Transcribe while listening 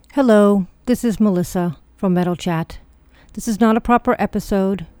Hello, this is Melissa from Metal Chat. This is not a proper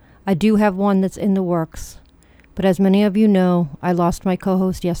episode. I do have one that's in the works. But as many of you know, I lost my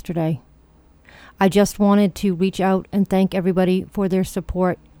co-host yesterday. I just wanted to reach out and thank everybody for their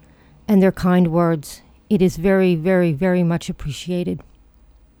support and their kind words. It is very, very, very much appreciated.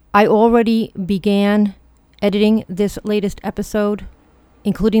 I already began editing this latest episode,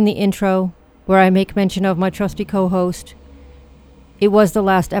 including the intro, where I make mention of my trusty co-host. It was the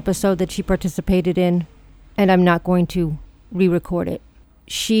last episode that she participated in, and I'm not going to re-record it.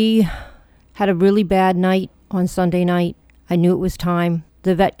 She had a really bad night on Sunday night. I knew it was time.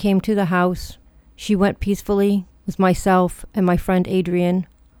 The vet came to the house. She went peacefully with myself and my friend Adrian,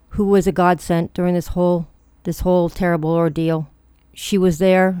 who was a godsend during this whole terrible ordeal. She was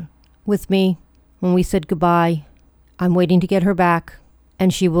there with me when we said goodbye. I'm waiting to get her back,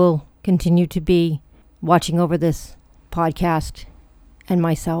 and she will continue to be watching over this podcast and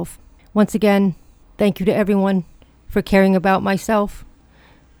myself. Once again, thank you to everyone for caring about myself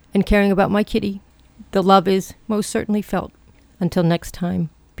and caring about my kitty. The love is most certainly felt. Until next time,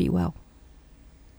 be well.